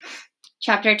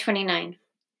Chapter 29.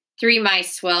 3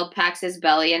 mice swelled Pax's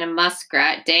belly, and a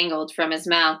muskrat dangled from his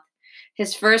mouth.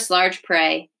 His first large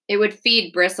prey. It would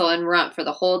feed Bristle and Rump for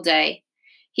the whole day.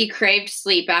 He craved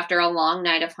sleep after a long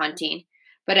night of hunting,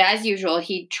 but as usual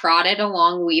he trotted a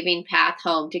long weaving path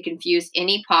home to confuse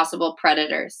any possible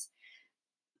predators.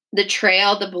 The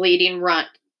trail the bleeding runt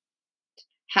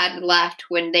had left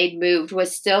when they'd moved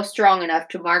was still strong enough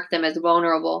to mark them as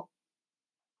vulnerable.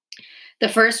 The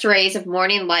first rays of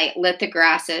morning light lit the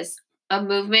grasses. A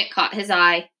movement caught his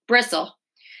eye. Bristle.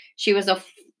 She was a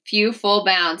few full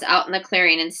bounds out in the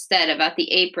clearing instead of at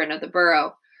the apron of the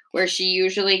burrow, where she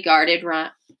usually guarded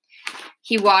Runt.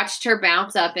 He watched her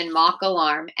bounce up in mock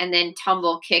alarm and then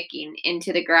tumble kicking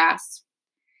into the grass.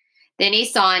 Then he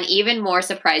saw an even more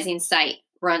surprising sight.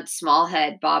 Runt's small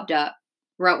head bobbed up.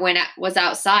 Runt was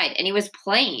outside, and he was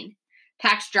playing.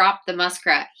 Pax dropped the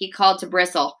muskrat. He called to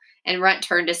Bristle, and Runt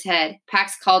turned his head.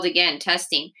 Pax called again,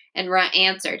 testing, and Runt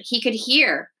answered. He could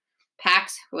hear.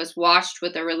 Pax was washed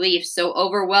with a relief so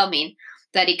overwhelming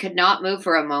that he could not move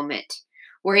for a moment.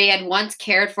 Where he had once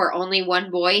cared for only one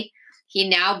boy, he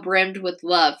now brimmed with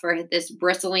love for this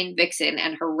bristling vixen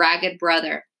and her ragged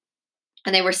brother.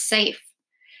 And they were safe.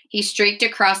 He streaked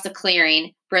across the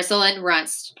clearing. Bristle and Runt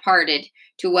parted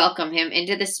to welcome him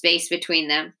into the space between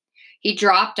them. He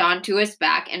dropped onto his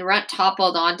back, and Runt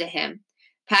toppled onto him.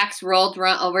 Pax rolled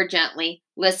Runt over gently,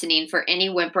 listening for any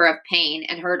whimper of pain,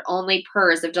 and heard only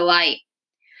purrs of delight.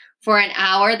 For an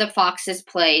hour the foxes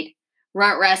played.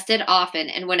 Runt rested often,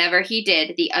 and whenever he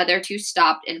did, the other two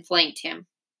stopped and flanked him.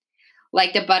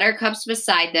 Like the buttercups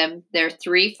beside them, their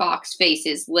 3 fox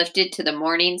faces lifted to the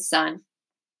morning sun.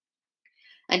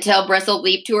 Until Bristle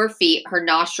leaped to her feet, her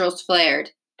nostrils flared.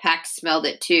 Pax smelled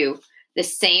it too, the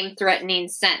same threatening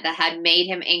scent that had made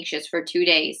him anxious for 2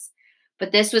 days.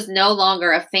 But this was no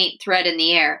longer a faint thread in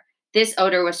the air. This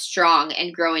odor was strong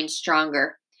and growing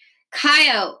stronger.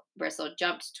 Coyote! Bristle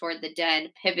jumped toward the den,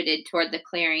 pivoted toward the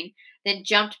clearing, then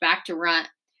jumped back to Runt.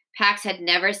 Pax had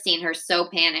never seen her so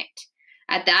panicked.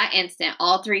 At that instant,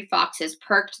 all 3 foxes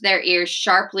perked their ears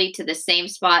sharply to the same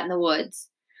spot in the woods,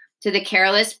 to the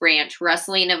careless branch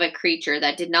rustling of a creature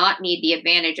that did not need the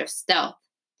advantage of stealth.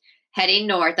 Heading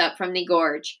north up from the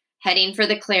gorge, heading for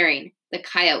the clearing, the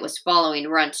coyote was following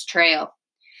Runt's trail.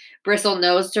 Bristle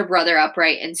nosed her brother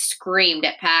upright and screamed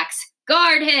at Pax,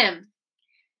 "Guard him!"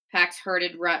 Pax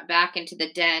herded Runt back into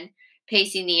the den,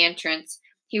 pacing the entrance.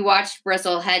 He watched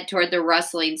Bristle head toward the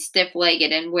rustling,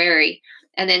 stiff-legged and wary,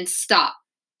 and then stop.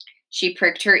 She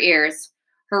pricked her ears,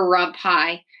 her rump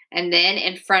high, and then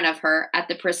in front of her, at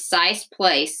the precise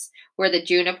place where the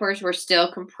junipers were still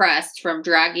compressed from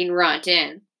dragging Runt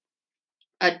in,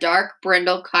 a dark,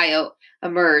 brindle coyote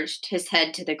emerged, his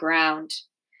head to the ground.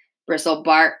 Bristle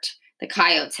barked. The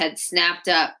coyote's head snapped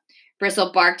up.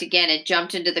 Bristle barked again and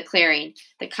jumped into the clearing.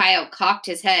 The coyote cocked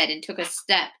his head and took a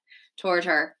step toward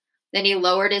her. Then he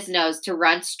lowered his nose to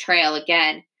Runt's trail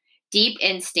again. Deep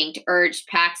instinct urged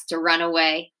Pax to run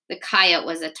away. The coyote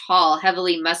was a tall,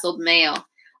 heavily muscled male.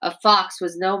 A fox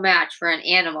was no match for an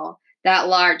animal that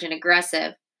large and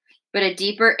aggressive. But a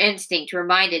deeper instinct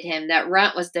reminded him that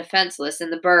Runt was defenseless in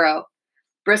the burrow.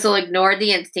 Bristle ignored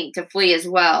the instinct to flee as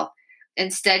well.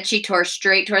 Instead, she tore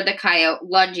straight toward the coyote,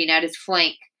 lunging at his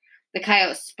flank. The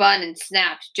coyote spun and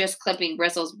snapped, just clipping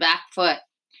Bristle's back foot.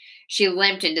 She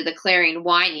limped into the clearing,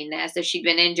 whining as if she'd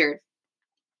been injured.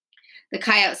 The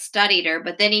coyote studied her,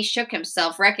 but then he shook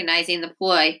himself, recognizing the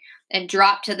ploy, and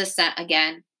dropped to the scent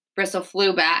again. Bristle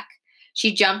flew back.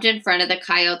 She jumped in front of the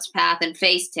coyote's path and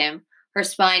faced him, her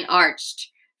spine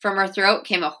arched. From her throat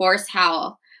came a hoarse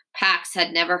howl Pax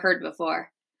had never heard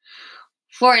before.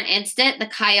 For an instant, the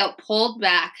coyote pulled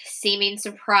back, seeming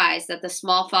surprised that the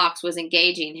small fox was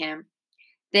engaging him.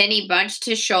 Then he bunched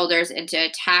his shoulders into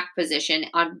attack position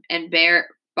and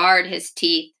bared his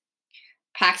teeth.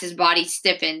 Pax's body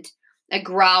stiffened. A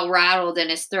growl rattled in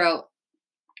his throat.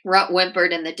 Runt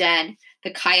whimpered in the den.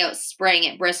 The coyote sprang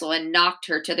at Bristle and knocked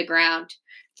her to the ground.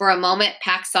 For a moment,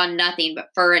 Pax saw nothing but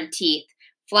fur and teeth,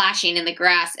 flashing in the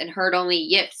grass, and heard only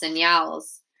yips and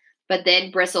yowls. But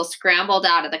then Bristle scrambled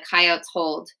out of the coyote's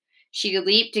hold. She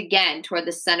leaped again toward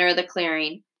the center of the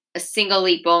clearing, a single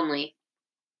leap only.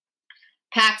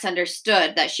 Pax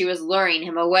understood that she was luring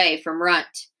him away from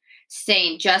Runt,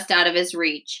 staying just out of his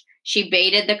reach. She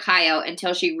baited the coyote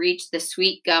until she reached the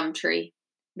sweet gum tree.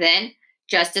 Then,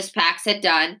 just as Pax had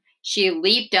done, she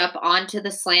leaped up onto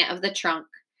the slant of the trunk.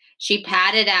 She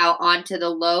padded out onto the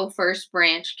low first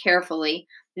branch carefully,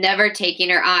 never taking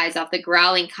her eyes off the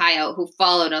growling coyote who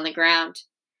followed on the ground.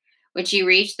 When she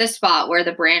reached the spot where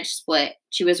the branch split,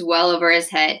 she was well over his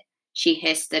head. She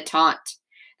hissed a taunt.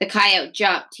 The coyote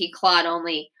jumped. He clawed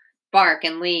only bark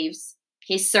and leaves.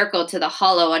 He circled to the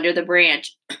hollow under the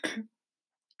branch,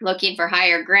 looking for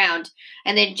higher ground,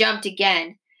 and then jumped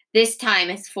again. This time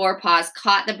his forepaws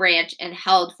caught the branch and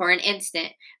held for an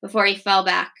instant before he fell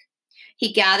back.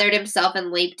 He gathered himself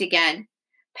and leaped again.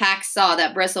 Pax saw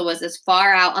that Bristle was as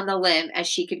far out on the limb as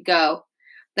she could go.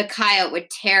 The coyote would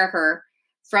tear her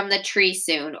from the tree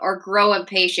soon, or grow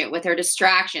impatient with her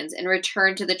distractions and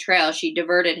return to the trail she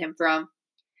diverted him from.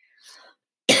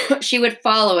 She would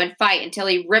follow and fight until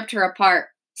he ripped her apart.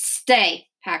 "Stay,"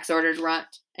 Pax ordered Runt,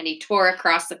 and he tore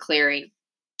across the clearing.